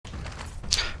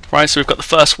Right, so we've got the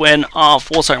first win of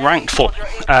Warzone Ranked for.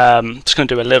 Just going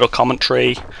to do a little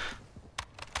commentary.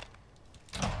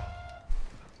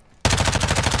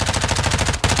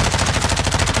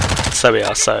 So we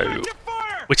are. So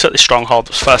we took this stronghold.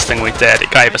 The first thing we did. It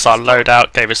gave us our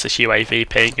loadout, gave us this UAV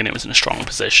ping, and it was in a strong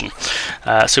position.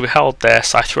 So we held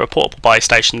this. I threw a portable buy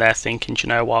station there, thinking, do you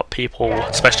know what, people,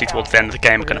 especially towards the end of the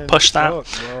game, are going to push that.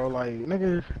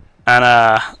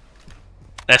 And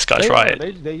this guy's right.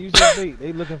 They use their bait.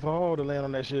 They looking for hole to land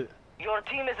on that shit. Your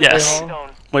team is yes,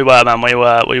 we were, man. We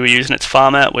were using it to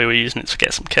farm it. We were using it to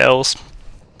get some kills.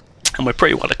 And we're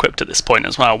pretty well equipped at this point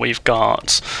as well. We've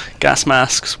got gas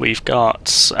masks, we've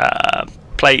got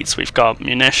plates, we've got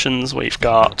munitions, we've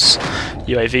got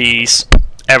UAVs,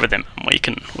 everything. We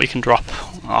can drop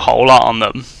a whole lot on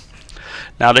them.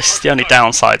 Now this is the only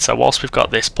downside. So whilst we've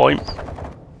got this point,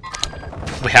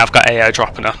 we have got AO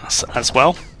dropping us as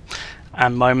well.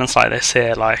 And moments like this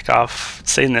here, like I've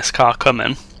seen this car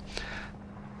coming,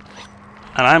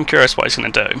 and I'm curious what he's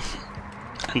going to do.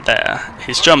 And there,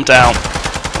 he's jumped out.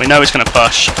 We know he's going to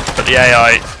push, but the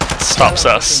AI stops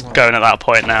us going at that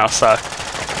point now. So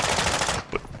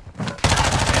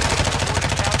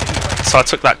I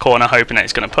took that corner hoping that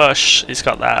he's going to push. He's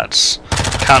got that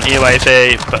counter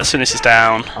UAV, but as soon as he's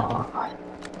down,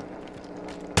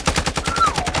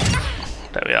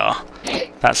 there we are.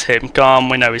 That's him gone.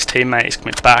 We know his teammate is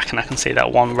coming back, and I can see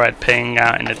that one red ping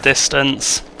out in the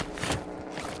distance.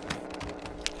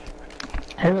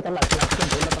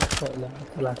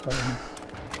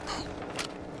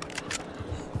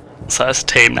 So as a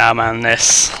team now, man,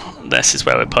 this is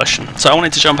where we're pushing. So I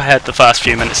wanted to jump ahead the first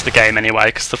few minutes of the game anyway,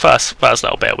 because the first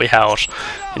little bit we held,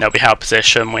 we held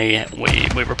position, we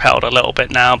repelled a little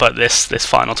bit now, but this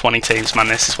final 20 teams, man,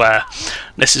 this is where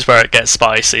it gets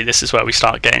spicy. This is where we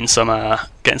start getting some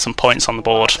points on the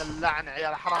board.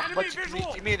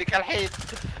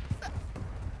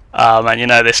 Oh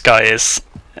man, this guy is,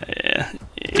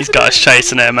 he's got us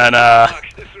chasing him, and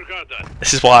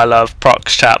this is why I love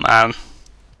Proc's chat, man.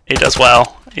 He does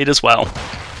well. He does well.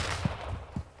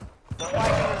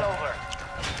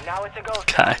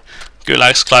 Okay,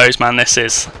 Gulag's closed, man. This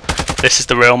is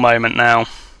the real moment now.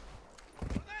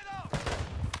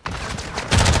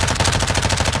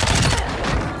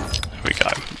 There we go.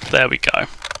 There we go.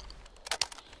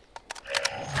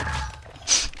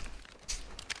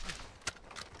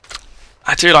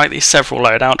 I do like these several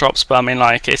loadout drops, but I mean,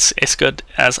 like, it's good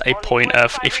as a point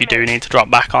of if you do need to drop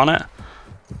back on it.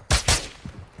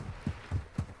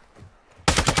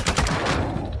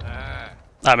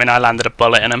 I mean, I landed a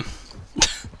bullet in him.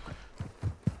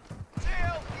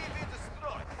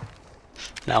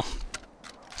 Now,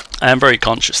 I am very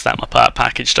conscious that my perk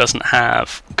package doesn't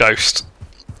have Ghost.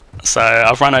 So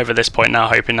I've run over this point now,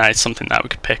 hoping that it's something that we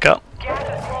could pick up.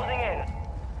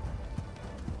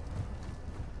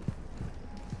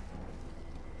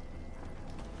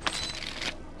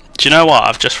 Do you know what?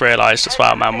 I've just realised as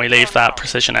well, man. We leave that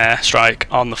precision airstrike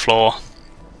on the floor.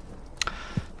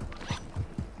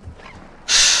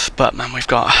 But man, we've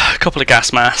got a couple of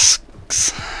gas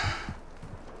masks.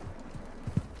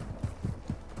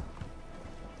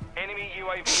 Enemy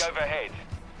UAV overhead.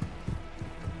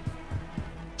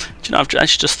 Do you know, I've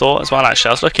actually just thought as well, actually,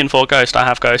 I was looking for Ghost. I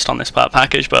have Ghost on this part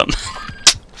package, but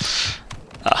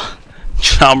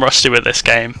I'm rusty with this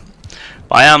game.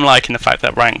 But I am liking the fact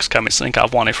that ranks come. It's something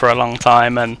I've wanted for a long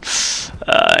time, and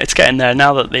it's getting there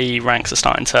now that the ranks are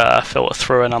starting to filter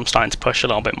through, and I'm starting to push a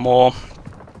little bit more.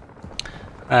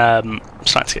 Starting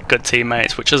to get good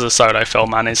teammates, which as a solo film,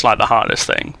 man, is like the hardest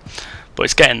thing, but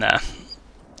it's getting there.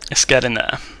 It's getting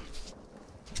there.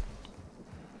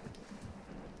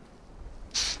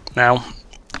 Now,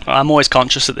 I'm always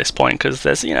conscious at this point because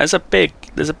there's there's a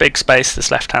big space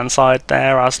this left hand side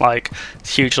there. As like a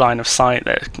huge line of sight,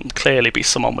 there can clearly be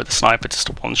someone with a sniper just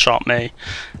to one shot me,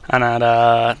 and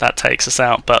that takes us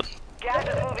out. But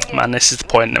man, this is the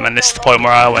point. I mean, this is the point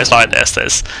where I always like this.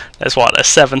 There's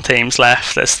 7 teams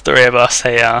left. There's 3 of us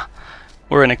here.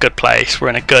 We're in a good place. We're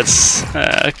in a good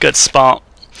spot.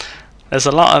 There's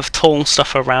a lot of tall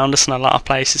stuff around us and a lot of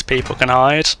places people can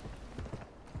hide.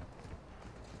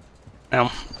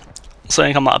 Now,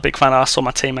 something I'm not a big fan of. I saw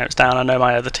my teammate was down. I know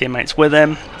my other teammate's with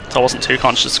him, so I wasn't too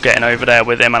conscious of getting over there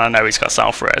with him. And I know he's got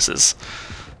self-reses.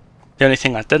 The only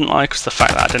thing I didn't like was the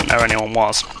fact that I didn't know where anyone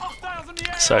was.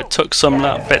 So took some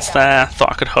little bits there,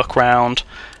 thought I could hook round.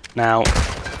 Now,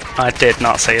 I did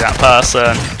not see that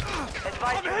person,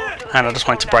 and I just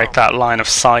wanted to break that line of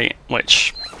sight,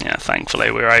 which, yeah,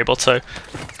 thankfully we were able to.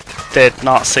 Did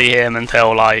not see him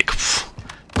until, like,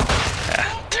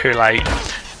 yeah, too late.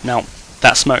 Now,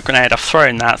 that smoke grenade, I've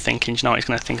thrown that thinking, you know what, he's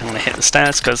going to think I'm going to hit the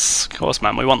stairs, because, of course,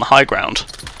 man, we want the high ground.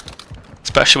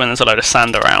 especially when there's a load of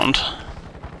sand around.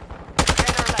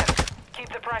 Keep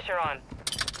the pressure on.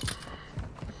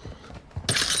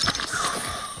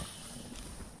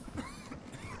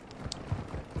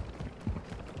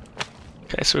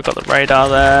 Okay, so we've got the radar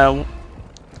there.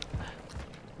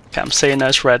 Okay, I'm seeing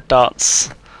those red dots.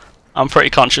 I'm pretty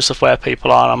conscious of where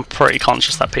people are. I'm pretty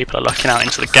conscious that people are looking out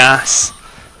into the gas.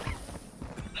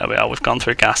 There we are, we've gone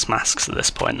through gas masks at this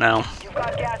point now. You've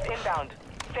got gas inbound.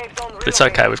 Safe zone But it's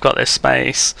okay, we've got this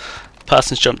space.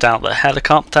 Person's jumped out the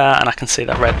helicopter and I can see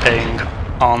that red ping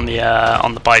on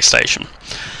the buy station.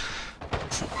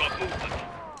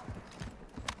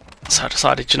 So I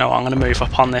decided, you know what, I'm going to move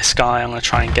up on this guy, I'm going to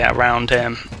try and get around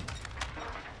him.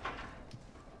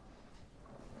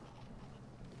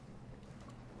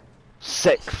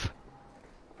 Sixth.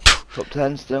 Top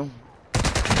 10 still.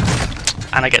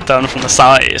 And I get done from the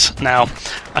side. Now,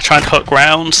 I try and hook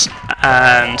rounds,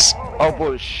 and Oh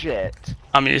bullshit.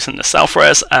 I'm using the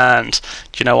self-res, and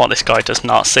do you know what, this guy does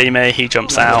not see me, he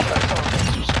jumps out.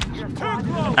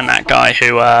 And that guy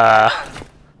who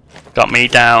got me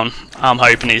down, I'm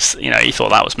hoping he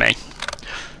thought that was me.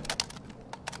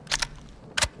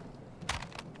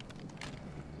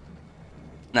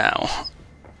 Now,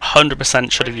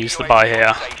 100% should have used the buy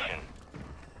here.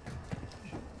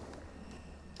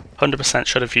 100%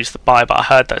 should have used the buy, but I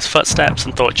heard those footsteps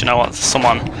and thought, you know what,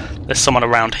 there's someone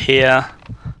around here.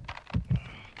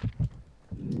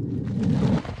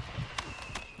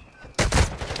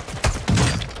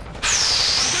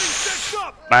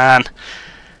 Man,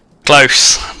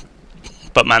 close.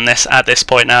 But man, at this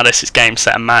point now, this is game,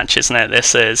 set and match, isn't it?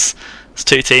 There's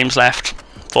 2 teams left.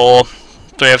 4,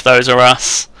 3 of those are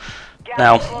us.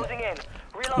 Now,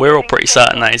 we're all pretty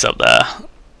certain that he's up there,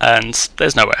 and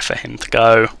there's nowhere for him to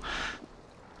go.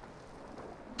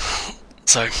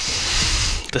 So,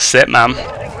 this is it, man.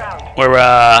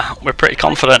 We're pretty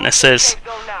confident this is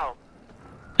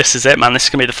it, man. This is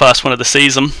gonna be the first one of the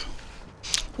season.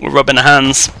 We're rubbing our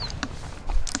hands.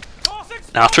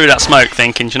 Now I threw that smoke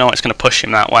thinking, do you know what, it's going to push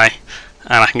him that way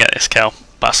and I can get this kill.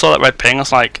 But I saw that red ping, I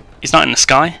was like, he's not in the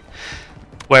sky.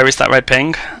 Where is that red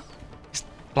ping? He's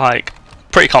like,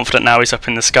 pretty confident now he's up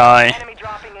in the sky.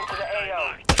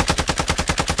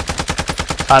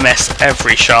 I miss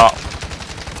every shot.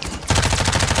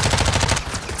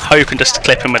 Hoping just to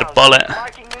clip him with a bullet.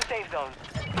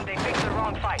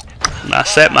 And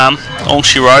that's it, man. All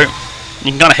she wrote.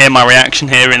 You can kind of hear my reaction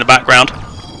here in the background.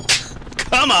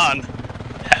 Come on!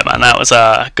 Yeah, man, that was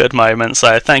a good moment,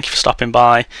 so thank you for stopping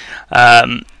by,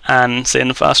 and see you in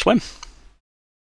the first win.